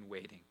and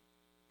waiting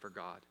for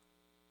God.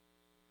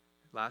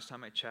 Last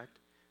time I checked,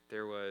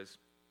 there was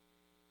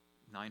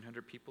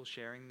 900 people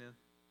sharing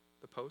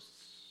the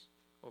posts,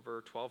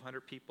 over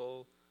 1,200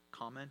 people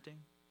commenting.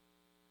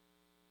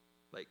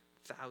 Like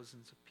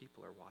thousands of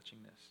people are watching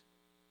this.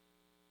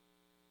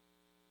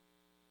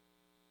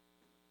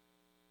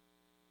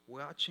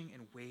 Watching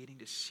and waiting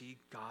to see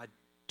God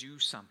do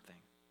something.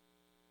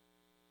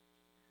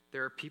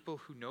 There are people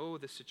who know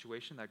the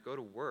situation that go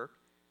to work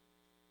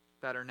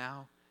that are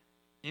now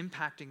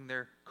impacting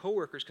their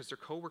coworkers because their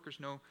coworkers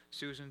know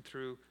Susan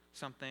through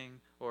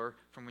something or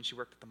from when she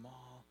worked at the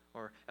mall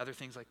or other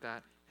things like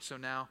that. So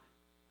now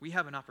we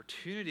have an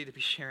opportunity to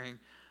be sharing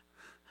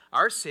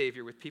our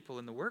Savior with people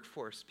in the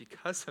workforce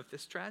because of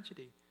this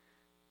tragedy.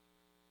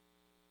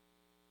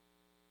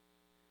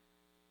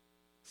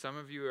 Some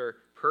of you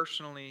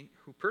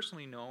who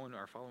personally know and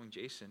are following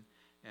Jason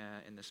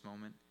in this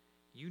moment,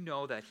 you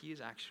know that he is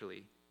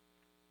actually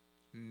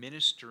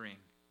ministering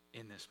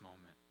in this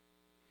moment.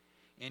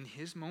 In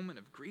his moment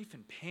of grief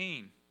and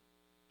pain,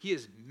 he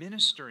is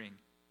ministering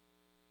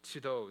to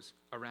those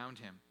around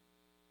him.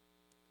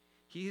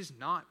 He is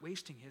not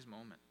wasting his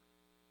moment.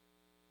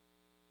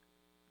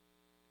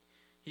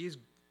 He is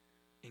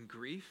in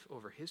grief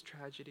over his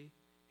tragedy,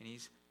 and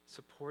he's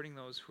supporting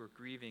those who are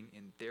grieving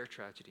in their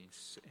tragedy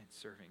and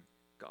serving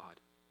God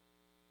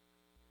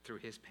through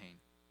his pain.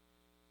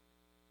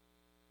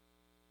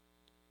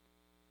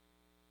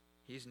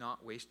 He's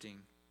not wasting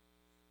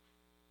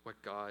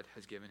what God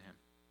has given him.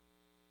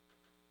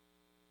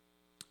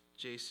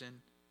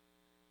 Jason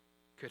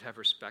could have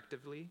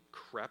respectively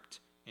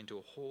crept into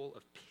a hole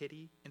of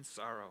pity and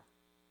sorrow.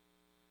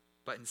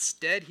 But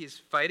instead, he's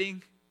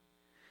fighting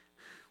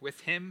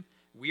with him.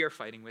 We are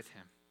fighting with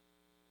him.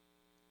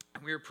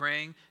 And we are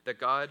praying that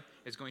God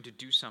is going to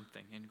do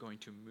something and going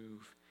to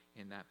move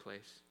in that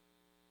place.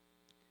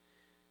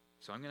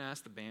 So I'm going to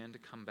ask the band to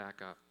come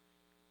back up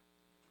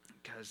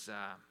because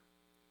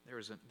there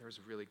was a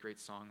really great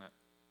song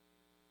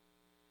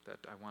that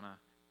I want to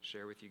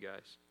share with you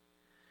guys.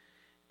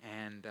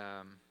 And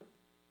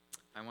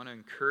I want to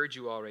encourage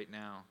you all right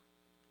now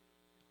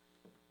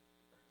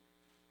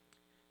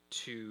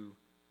to,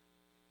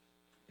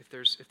 if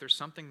there's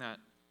something that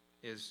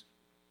is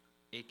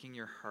aching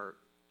your heart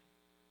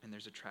and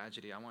there's a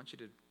tragedy, I want you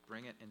to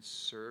bring it and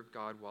serve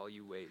God while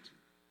you wait.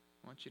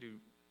 I want you to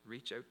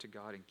reach out to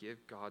God and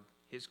give God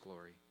his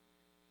glory.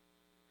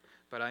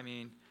 But I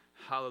mean,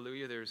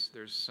 hallelujah, there's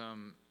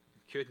some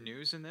good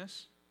news in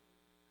this.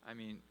 I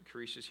mean,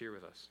 Carisha's here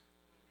with us.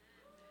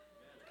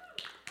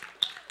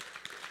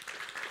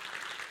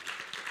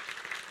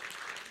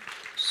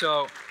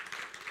 So,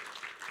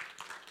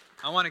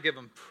 I want to give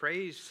him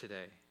praise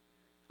today.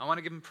 I want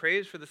to give him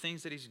praise for the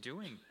things that he's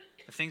doing,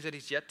 the things that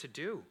he's yet to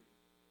do.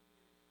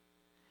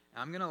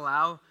 I'm going to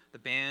allow the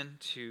band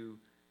to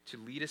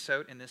lead us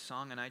out in this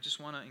song, and I just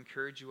want to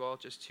encourage you all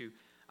just to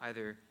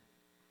either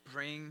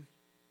bring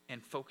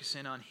and focus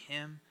in on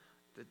him,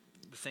 the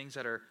things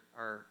that are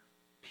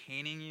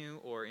paining you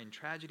or in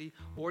tragedy,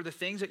 or the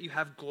things that you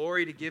have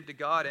glory to give to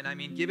God. And I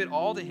mean, give it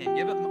all to him.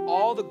 Give him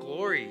all the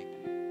glory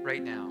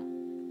right now.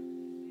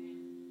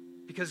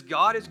 Because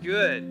God is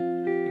good.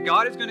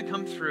 God is going to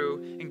come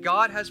through, and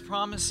God has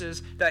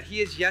promises that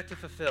he is yet to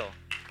fulfill.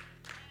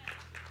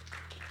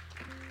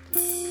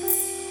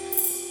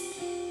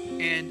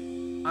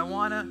 And I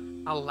want to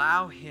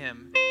allow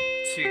him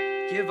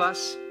to give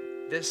us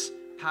this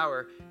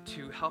power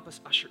to help us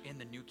usher in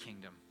the new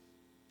kingdom.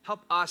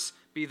 Help us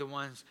be the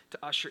ones to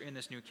usher in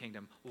this new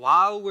kingdom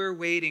while we're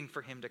waiting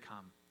for him to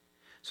come.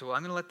 So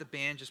I'm going to let the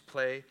band just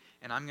play,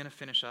 and I'm going to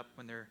finish up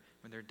when they're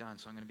done.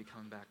 So I'm going to be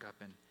coming back up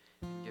and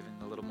giving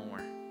a little more.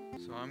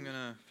 So I'm going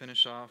to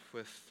finish off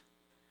with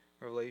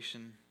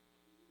Revelation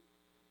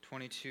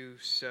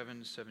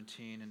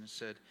 22:7-17, and it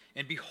said,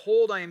 "And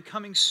behold, I am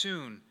coming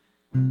soon.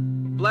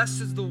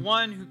 Blessed is the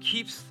one who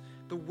keeps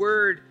the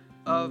word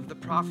of the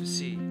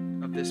prophecy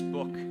of this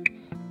book.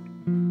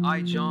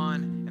 I,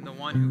 John, am the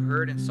one who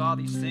heard and saw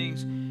these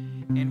things,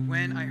 and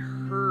when I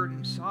heard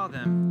and saw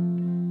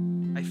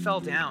them, I fell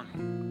down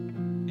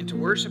and to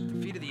worship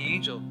the feet of the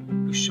angel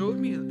who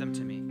showed them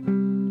to me.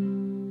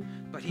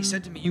 But he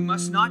said to me, 'You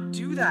must not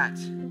do that.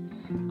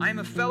 I am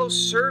a fellow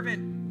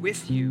servant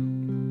with you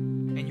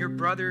and your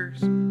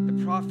brothers,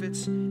 the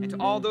prophets, and to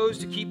all those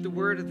to keep the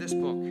word of this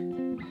book.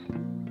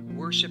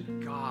 Worship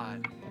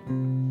God.'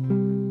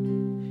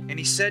 And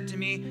he said to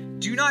me,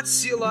 'Do not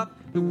seal up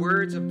the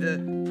words of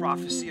the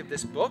prophecy of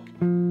this book,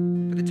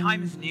 for the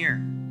time is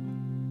near.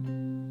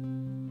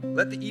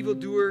 Let the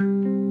evildoer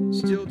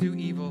still do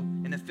evil,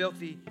 and the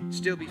filthy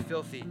still be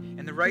filthy,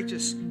 and the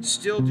righteous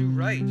still do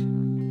right,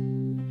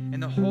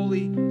 and the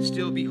holy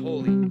still be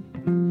holy.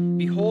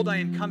 Behold, I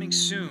am coming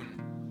soon,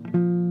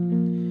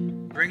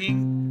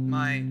 bringing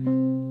my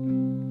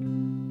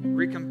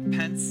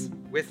recompense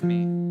with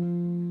me,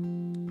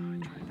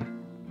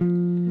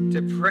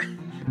 to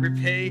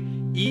repay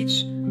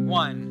each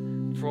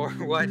one for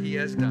what he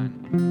has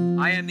done.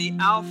 I am the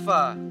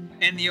Alpha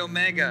and the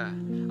Omega.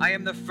 I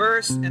am the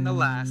first and the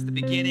last, the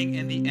beginning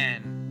and the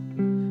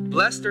end.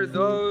 Blessed are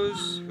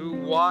those who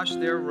wash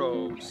their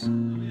robes,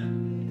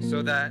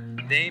 so that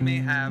they may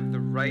have the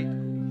right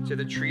to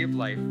the tree of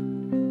life,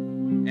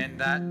 and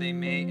that they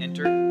may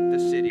enter the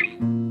city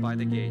by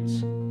the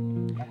gates.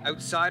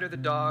 Outside are the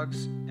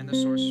dogs and the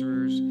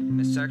sorcerers and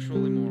the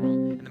sexual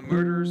immoral and the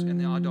murderers and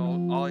the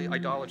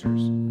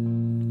idolaters,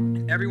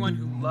 and everyone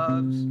who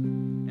loves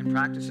and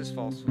practices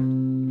falsehood.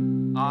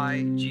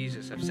 I,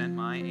 Jesus, have sent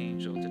my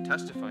angel to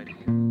testify to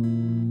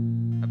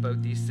you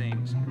about these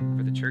things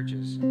for the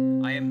churches.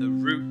 I am the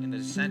root and the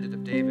descendant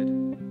of David,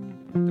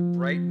 the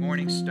bright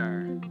morning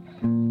star.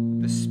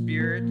 The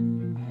Spirit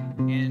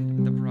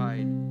and the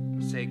bride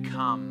say,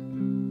 'Come.'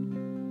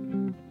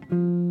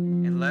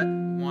 And let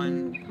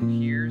one who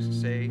hears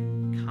say,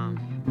 'Come.'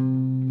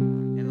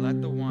 And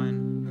let the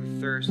one who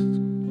thirsts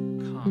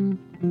come.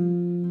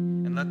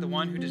 And let the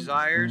one who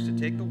desires to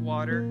take the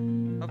water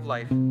of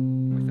life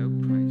without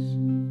price."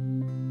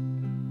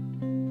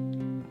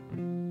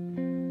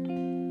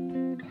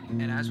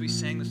 And as we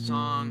sang the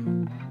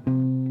song,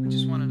 I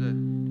just wanted to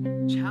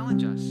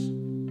challenge us.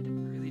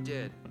 I really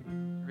did.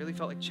 I really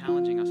felt like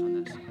challenging us on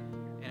this.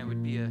 And it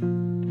would be a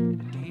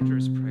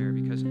dangerous prayer,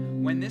 because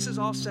when this is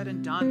all said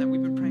and done, that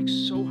we've been praying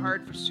so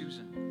hard for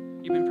Susan.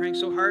 You've been praying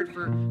so hard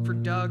for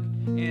Doug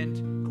and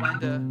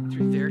Glenda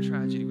through their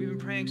tragedy. We've been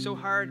praying so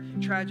hard,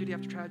 tragedy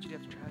after tragedy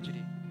after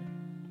tragedy,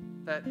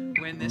 that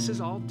when this is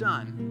all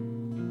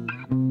done,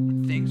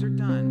 and things are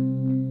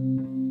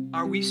done,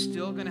 are we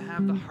still going to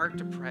have the heart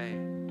to pray?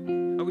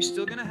 Are we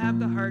still going to have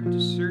the heart to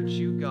search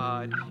you,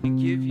 God, and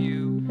give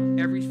you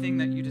everything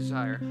that you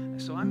desire?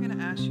 So I'm going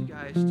to ask you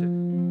guys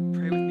to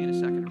pray with me in a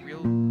second, a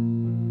real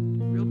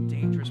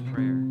dangerous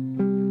prayer.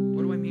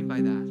 What do I mean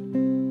by that?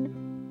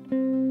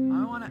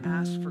 I want to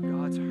ask for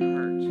God's heart.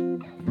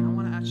 And I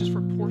want to ask just for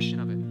a portion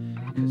of it,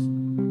 because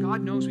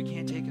God knows we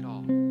can't take it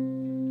all.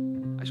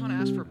 I just want to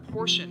ask for a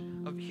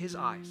portion of his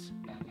eyes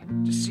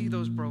to see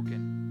those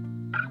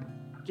broken.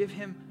 Give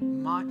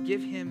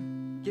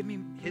me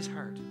his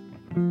heart.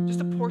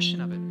 Just a portion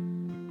of it,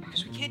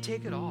 because we can't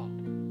take it all.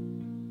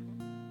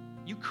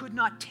 You could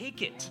not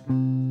take it.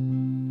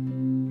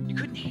 You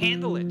couldn't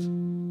handle it.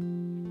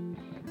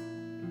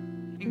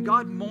 And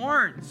God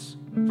mourns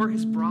for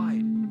his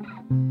bride.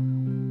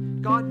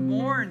 God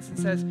mourns and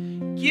says,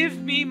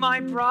 "Give me my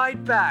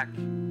bride back.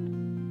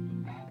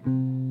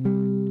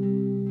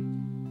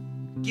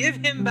 Give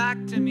him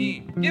back to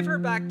me. Give her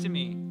back to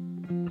me."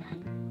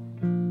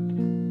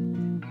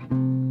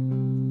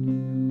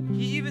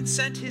 He even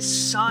sent his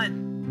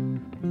son.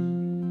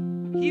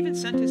 He even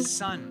sent his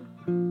son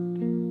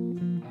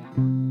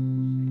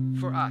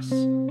for us.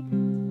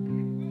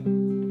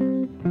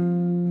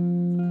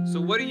 So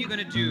what are you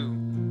going to do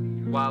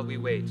while we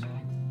wait?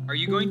 Are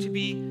you going to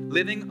be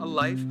living a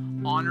life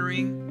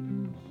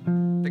honoring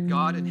the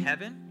God in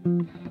heaven?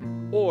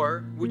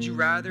 Or would you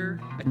rather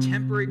a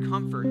temporary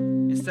comfort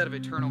instead of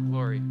eternal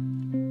glory?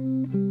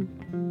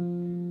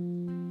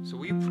 So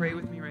will you pray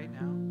with me right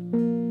now?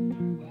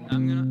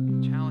 I'm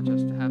going to challenge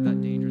us to have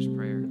that dangerous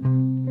prayer.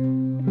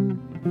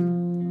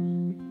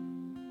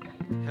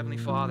 Heavenly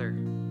Father,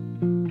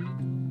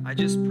 I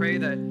just pray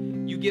that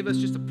you give us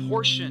just a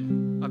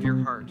portion of your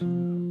heart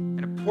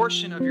and a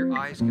portion of your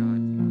eyes,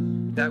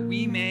 God. that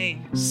we may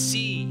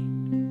see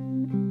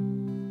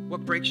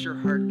what breaks your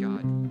heart,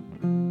 God.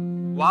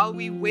 While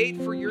we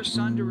wait for your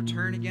Son to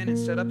return again and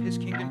set up his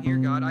kingdom here,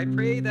 God, I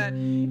pray that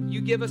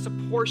you give us a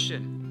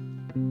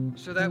portion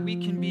so that we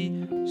can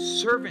be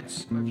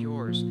servants of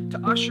yours, to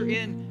usher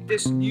in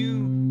this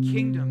new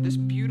kingdom, this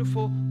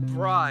beautiful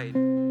bride,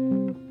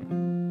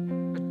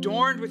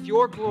 adorned with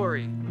your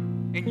glory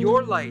and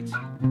your light.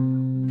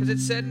 Because it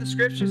said in the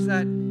scriptures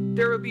that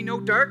there will be no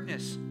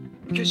darkness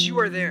because you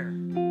are there.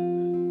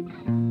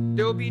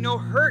 There will be no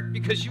hurt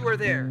because you are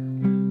there.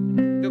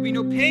 There will be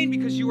no pain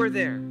because you are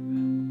there.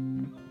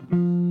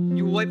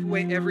 You will wipe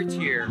away every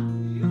tear.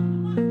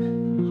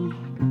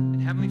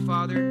 And Heavenly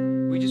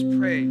Father, we just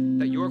pray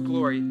that your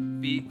glory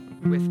be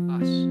with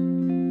us,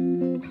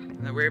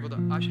 and that we're able to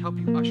help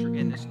you usher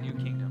in this new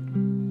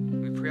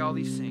kingdom. We pray all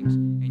these things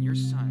in your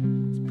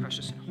Son's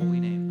precious and holy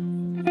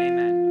name.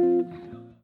 Amen.